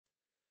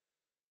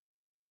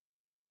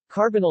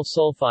Carbonyl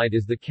sulfide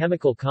is the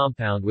chemical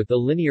compound with the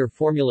linear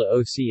formula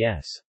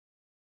OCS.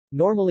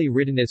 Normally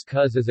written as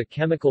Cus as a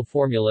chemical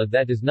formula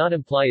that does not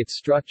imply its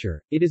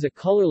structure, it is a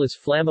colorless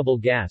flammable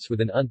gas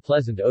with an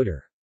unpleasant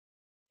odor.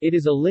 It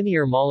is a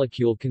linear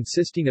molecule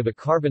consisting of a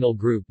carbonyl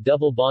group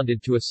double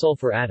bonded to a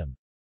sulfur atom.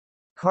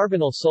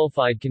 Carbonyl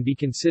sulfide can be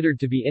considered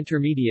to be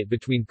intermediate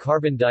between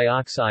carbon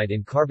dioxide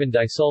and carbon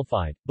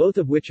disulfide, both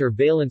of which are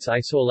valence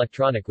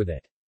isoelectronic with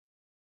it.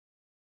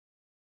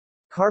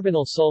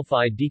 Carbonyl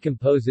sulfide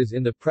decomposes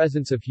in the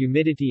presence of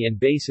humidity and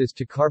bases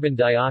to carbon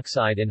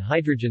dioxide and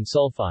hydrogen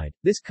sulfide.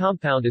 This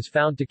compound is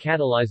found to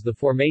catalyze the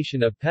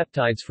formation of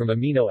peptides from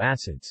amino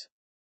acids.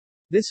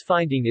 This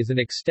finding is an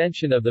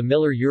extension of the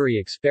Miller-Urey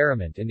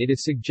experiment, and it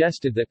is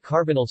suggested that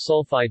carbonyl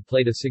sulfide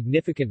played a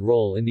significant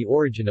role in the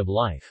origin of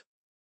life.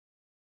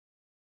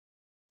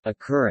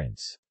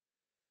 Occurrence.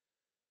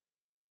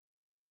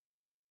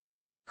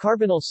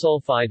 Carbonyl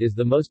sulfide is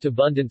the most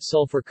abundant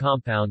sulfur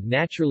compound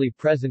naturally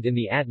present in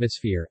the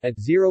atmosphere, at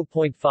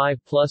 0.5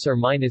 plus or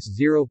minus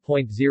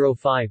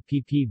 0.05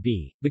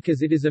 ppb,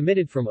 because it is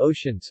emitted from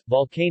oceans,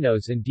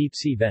 volcanoes and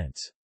deep-sea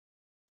vents.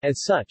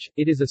 As such,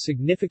 it is a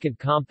significant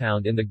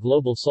compound in the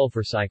global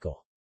sulfur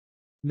cycle.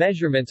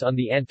 Measurements on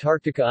the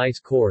Antarctica ice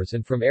cores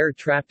and from air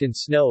trapped in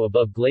snow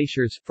above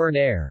glaciers, firn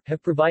air,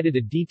 have provided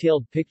a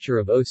detailed picture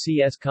of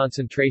OCS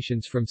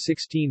concentrations from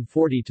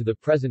 1640 to the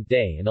present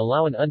day and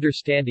allow an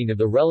understanding of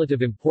the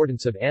relative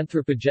importance of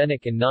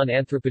anthropogenic and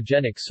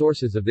non-anthropogenic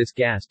sources of this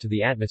gas to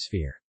the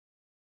atmosphere.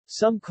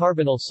 Some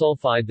carbonyl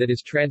sulfide that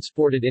is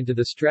transported into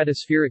the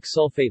stratospheric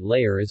sulfate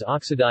layer is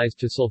oxidized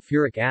to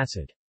sulfuric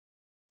acid.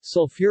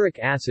 Sulfuric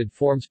acid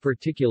forms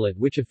particulate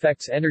which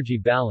affects energy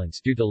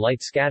balance due to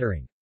light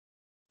scattering.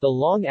 The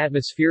long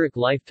atmospheric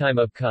lifetime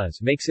of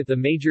Cus makes it the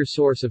major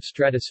source of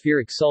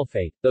stratospheric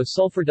sulfate, though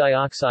sulfur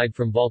dioxide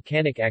from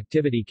volcanic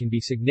activity can be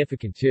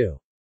significant too.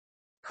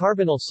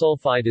 Carbonyl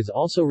sulfide is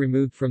also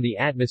removed from the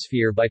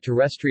atmosphere by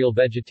terrestrial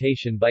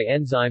vegetation by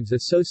enzymes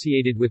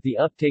associated with the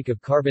uptake of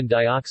carbon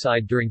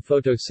dioxide during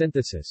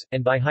photosynthesis,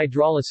 and by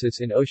hydrolysis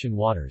in ocean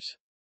waters.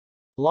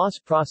 Loss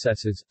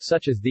processes,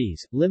 such as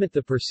these, limit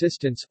the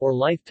persistence, or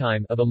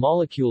lifetime, of a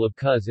molecule of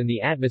Cus in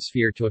the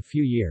atmosphere to a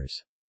few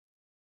years.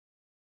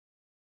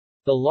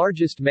 The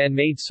largest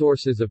man-made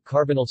sources of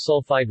carbonyl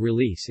sulfide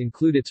release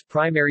include its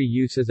primary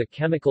use as a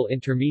chemical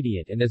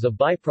intermediate and as a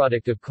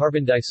byproduct of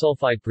carbon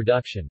disulfide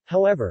production.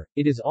 However,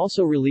 it is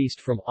also released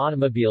from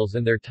automobiles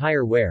and their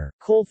tire wear,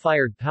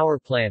 coal-fired power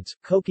plants,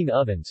 coking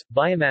ovens,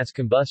 biomass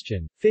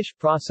combustion, fish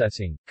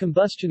processing,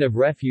 combustion of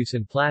refuse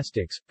and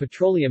plastics,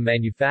 petroleum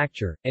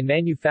manufacture, and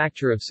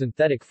manufacture of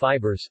synthetic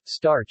fibers,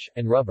 starch,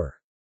 and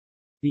rubber.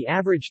 The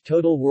average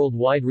total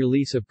worldwide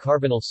release of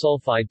carbonyl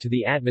sulfide to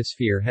the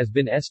atmosphere has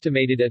been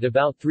estimated at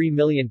about 3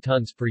 million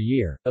tons per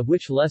year, of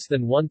which less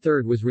than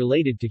one-third was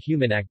related to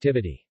human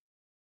activity.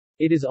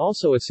 It is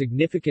also a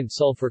significant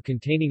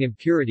sulfur-containing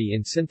impurity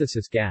in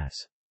synthesis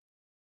gas.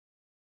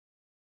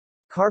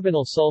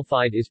 Carbonyl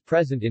sulfide is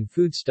present in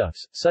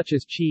foodstuffs, such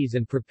as cheese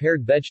and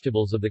prepared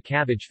vegetables of the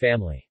cabbage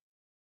family.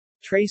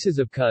 Traces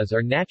of Cus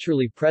are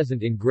naturally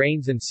present in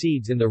grains and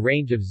seeds in the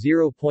range of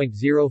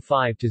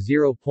 0.05 to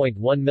 0.1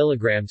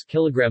 mg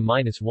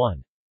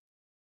kg-1.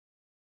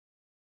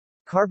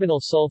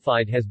 Carbonyl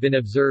sulfide has been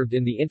observed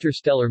in the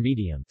interstellar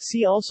medium.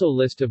 See also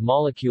List of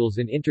molecules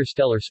in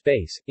interstellar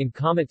space, in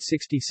Comet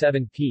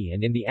 67P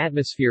and in the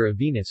atmosphere of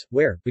Venus,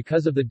 where,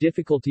 because of the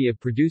difficulty of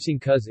producing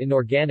Cus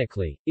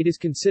inorganically, it is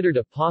considered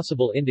a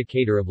possible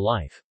indicator of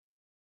life.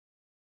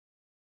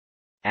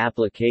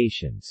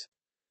 Applications.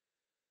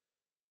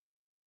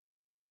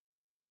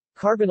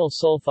 Carbonyl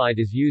sulfide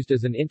is used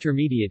as an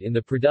intermediate in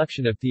the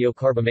production of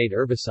thiocarbamate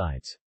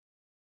herbicides.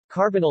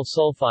 Carbonyl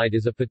sulfide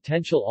is a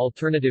potential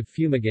alternative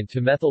fumigant to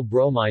methyl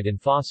bromide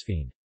and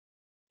phosphine.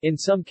 In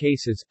some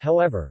cases,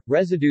 however,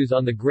 residues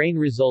on the grain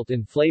result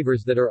in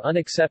flavors that are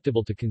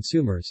unacceptable to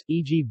consumers,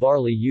 e.g.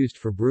 barley used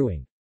for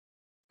brewing.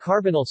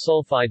 Carbonyl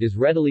sulfide is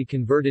readily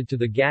converted to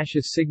the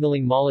gaseous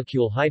signaling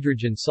molecule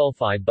hydrogen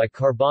sulfide by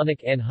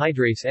carbonic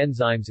anhydrase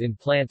enzymes in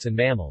plants and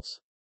mammals.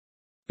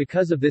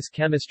 Because of this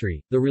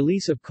chemistry, the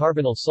release of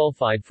carbonyl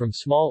sulfide from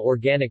small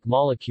organic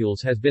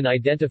molecules has been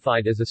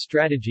identified as a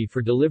strategy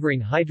for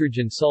delivering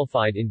hydrogen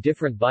sulfide in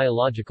different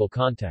biological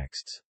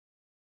contexts.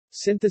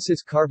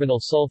 Synthesis carbonyl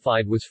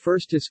sulfide was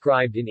first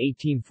described in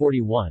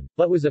 1841,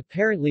 but was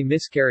apparently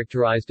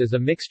mischaracterized as a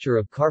mixture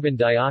of carbon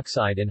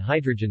dioxide and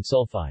hydrogen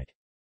sulfide.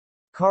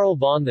 Carl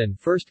Bonn then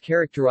first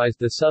characterized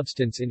the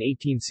substance in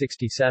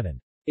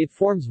 1867. It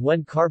forms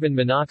when carbon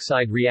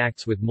monoxide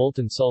reacts with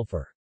molten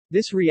sulfur.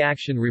 This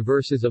reaction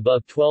reverses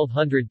above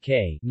 1200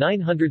 K,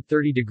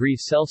 930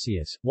 degrees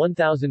Celsius,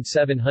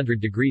 1700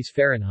 degrees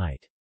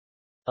Fahrenheit.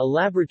 A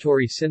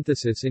laboratory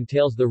synthesis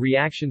entails the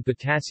reaction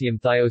potassium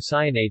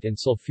thiocyanate and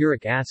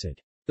sulfuric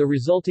acid. The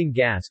resulting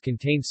gas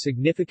contains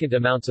significant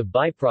amounts of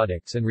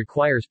byproducts and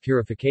requires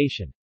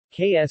purification.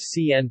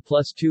 KSCN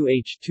plus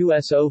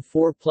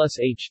 2H2SO4 plus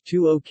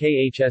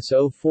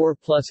H2OKHSO4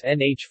 plus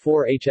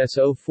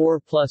NH4HSO4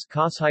 plus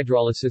COS.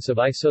 Hydrolysis of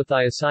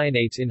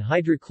isothiocyanates in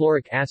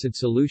hydrochloric acid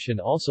solution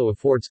also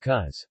affords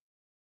Cus.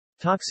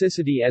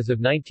 Toxicity. As of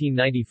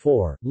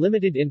 1994,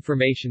 limited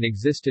information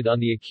existed on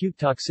the acute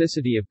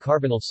toxicity of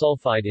carbonyl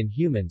sulfide in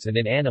humans and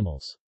in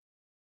animals.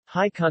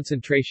 High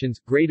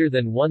concentrations, greater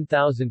than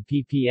 1,000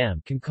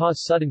 ppm, can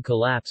cause sudden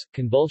collapse,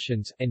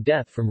 convulsions, and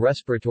death from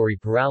respiratory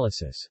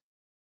paralysis.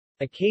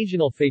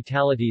 Occasional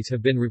fatalities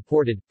have been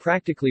reported,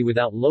 practically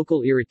without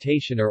local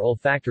irritation or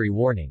olfactory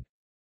warning.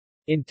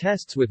 In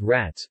tests with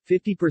rats,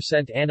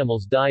 50%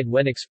 animals died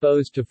when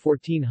exposed to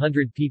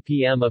 1400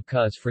 ppm of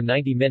CUS for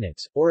 90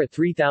 minutes, or at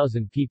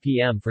 3000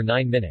 ppm for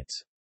 9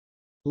 minutes.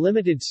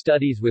 Limited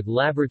studies with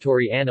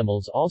laboratory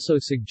animals also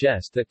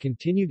suggest that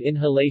continued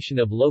inhalation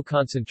of low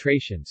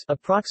concentrations,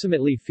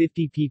 approximately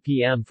 50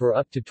 ppm for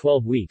up to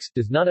 12 weeks,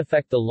 does not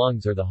affect the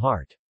lungs or the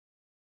heart.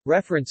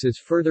 References.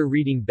 Further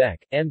reading.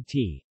 Beck,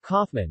 M.T.,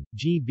 Kaufman,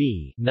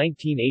 G.B.,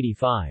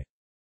 1985.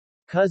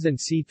 CUS and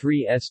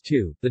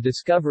C3S2, The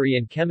Discovery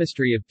and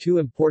Chemistry of Two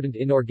Important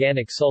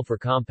Inorganic Sulfur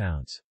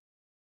Compounds.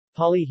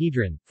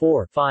 Polyhedron,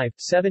 4, 5,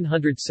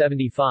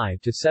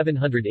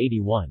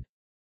 775-781.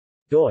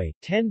 doi,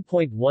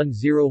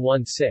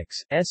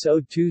 10.1016,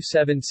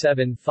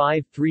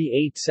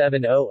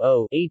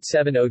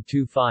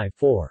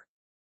 S0277538700-87025-4.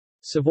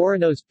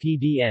 Savorinos,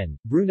 P.D.N.,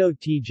 Bruno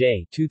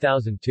T.J.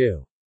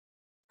 2002.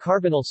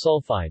 Carbonyl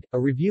sulfide, A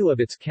Review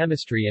of Its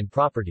Chemistry and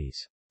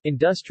Properties.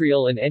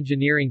 Industrial and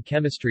Engineering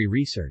Chemistry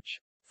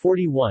Research.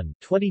 41,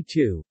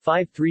 22,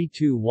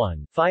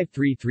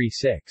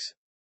 5321-5336.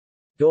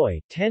 doi,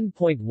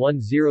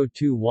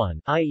 10.1021,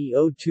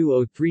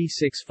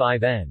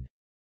 IE020365N.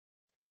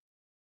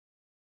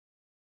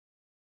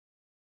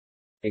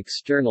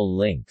 External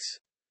links.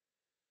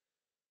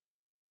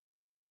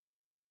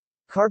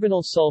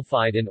 Carbonyl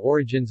sulfide and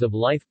origins of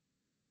life.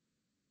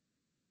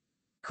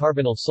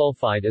 Carbonyl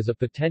sulfide as a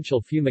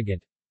potential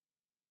fumigant.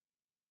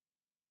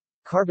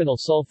 Carbonyl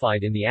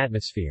sulfide in the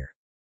atmosphere.